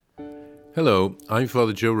Hello, I'm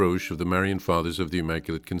Father Joe Roche of the Marian Fathers of the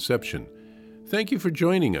Immaculate Conception. Thank you for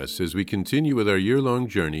joining us as we continue with our year-long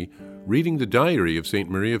journey reading the diary of St.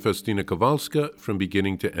 Maria Faustina Kowalska from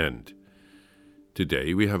beginning to end.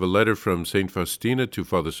 Today we have a letter from St. Faustina to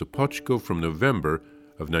Father Sopoćko from November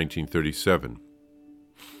of 1937.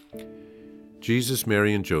 Jesus,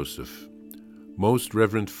 Mary, and Joseph, Most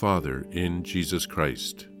Reverend Father in Jesus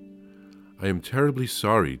Christ, I am terribly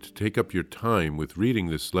sorry to take up your time with reading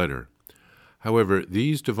this letter. However,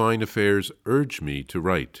 these divine affairs urge me to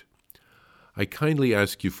write. I kindly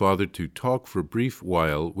ask you, Father, to talk for a brief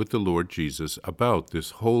while with the Lord Jesus about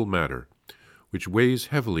this whole matter, which weighs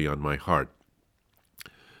heavily on my heart.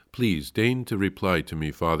 Please deign to reply to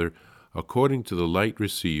me, Father, according to the light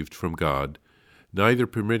received from God, neither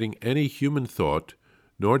permitting any human thought,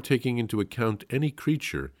 nor taking into account any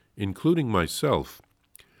creature, including myself,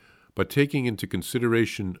 but taking into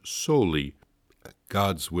consideration solely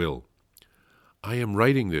God's will. I am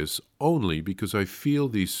writing this only because I feel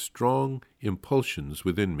these strong impulsions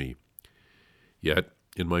within me. Yet,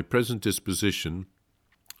 in my present disposition,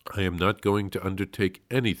 I am not going to undertake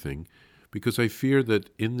anything because I fear that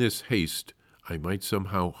in this haste I might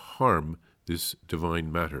somehow harm this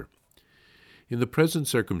divine matter. In the present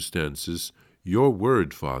circumstances, your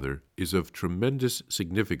word, Father, is of tremendous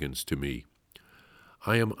significance to me.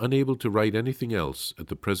 I am unable to write anything else at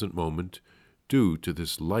the present moment due to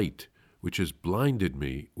this light which has blinded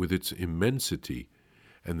me with its immensity,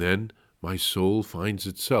 and then my soul finds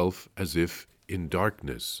itself as if in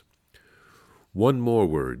darkness. One more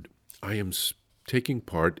word. I am taking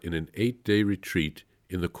part in an 8-day retreat,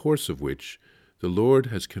 in the course of which the Lord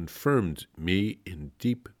has confirmed me in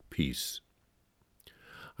deep peace.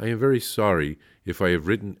 I am very sorry if I have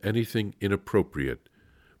written anything inappropriate,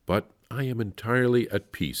 but I am entirely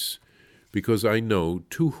at peace, because I know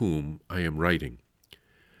to whom I am writing.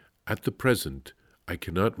 At the present, I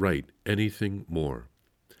cannot write anything more.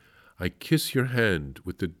 I kiss your hand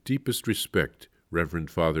with the deepest respect,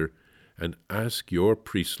 Reverend Father, and ask your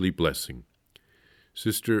priestly blessing.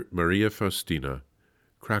 Sister Maria Faustina,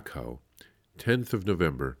 Krakow, 10th of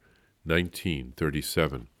November,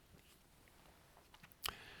 1937.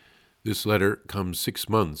 This letter comes 6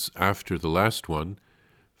 months after the last one.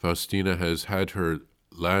 Faustina has had her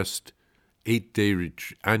last 8-day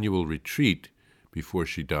annual retreat before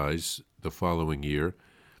she dies the following year.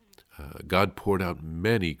 God poured out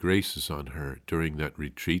many graces on her during that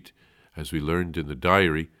retreat. As we learned in the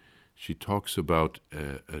diary, she talks about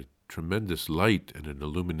a tremendous light and an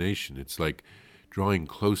illumination. It's like drawing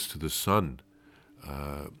close to the sun.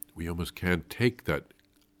 We almost can't take that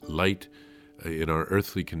light in our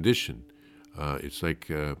earthly condition. It's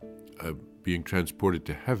like being transported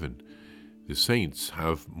to heaven. The saints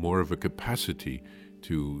have more of a capacity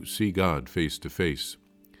to see God face to face.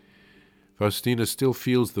 Faustina still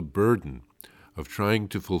feels the burden of trying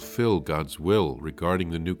to fulfill God's will regarding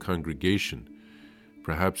the new congregation.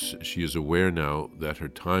 Perhaps she is aware now that her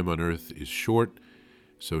time on earth is short,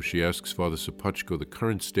 so she asks Father Sopoćko the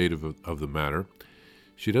current state of the matter.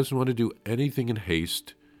 She doesn't want to do anything in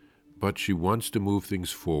haste, but she wants to move things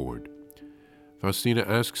forward. Faustina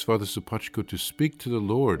asks Father Sopoćko to speak to the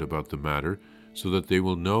Lord about the matter so that they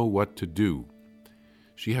will know what to do.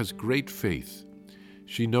 She has great faith.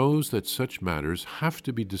 She knows that such matters have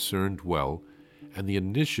to be discerned well, and the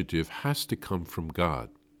initiative has to come from God.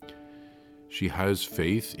 She has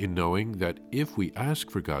faith in knowing that if we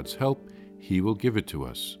ask for God's help, He will give it to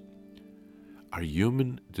us. Our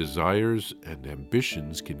human desires and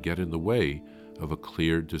ambitions can get in the way of a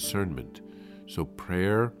clear discernment. So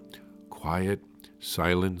prayer, quiet,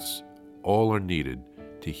 silence, all are needed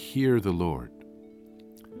to hear the Lord.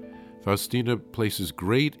 Faustina places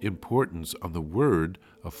great importance on the word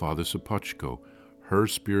of Father Sopoćko, her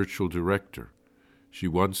spiritual director. She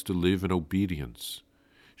wants to live in obedience.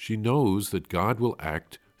 She knows that God will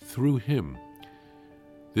act through him.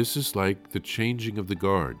 This is like the changing of the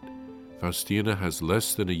guard. Faustina has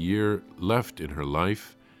less than a year left in her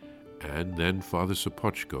life, and then Father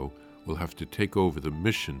Sopoćko will have to take over the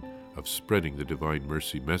mission of spreading the Divine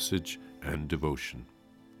Mercy message and devotion.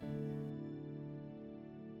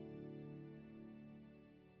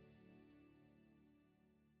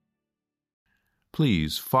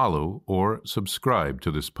 Please follow or subscribe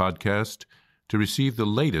to this podcast to receive the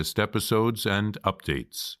latest episodes and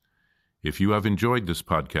updates. If you have enjoyed this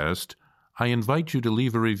podcast, I invite you to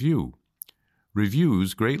leave a review.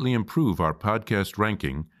 Reviews greatly improve our podcast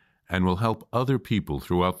ranking and will help other people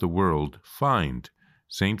throughout the world find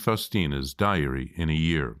St. Faustina's Diary in a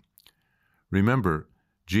Year. Remember,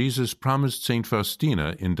 Jesus promised St.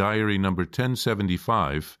 Faustina in Diary number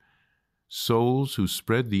 1075 souls who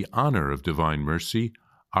spread the honor of divine mercy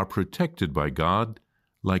are protected by God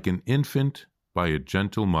like an infant by a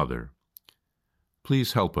gentle mother.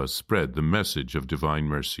 Please help us spread the message of divine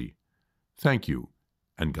mercy. Thank you,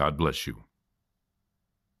 and God bless you.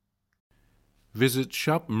 Visit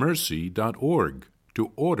shopmercy.org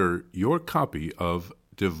to order your copy of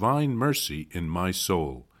Divine Mercy in My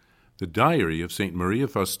Soul, the Diary of St. Maria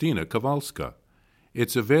Faustina Kowalska.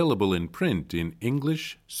 It's available in print in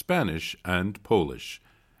English, Spanish, and Polish,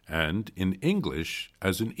 and in English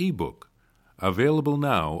as an e-book, available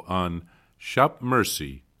now on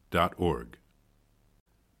shopmercy.org.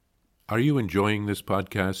 Are you enjoying this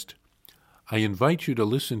podcast? I invite you to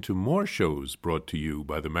listen to more shows brought to you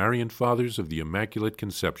by the Marian Fathers of the Immaculate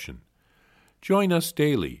Conception. Join us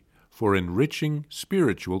daily for enriching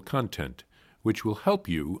spiritual content, which will help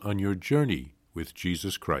you on your journey with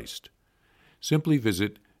Jesus Christ. Simply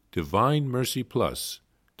visit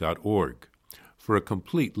DivineMercyPlus.org for a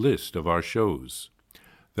complete list of our shows.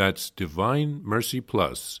 That's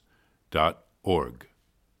DivineMercyPlus.org.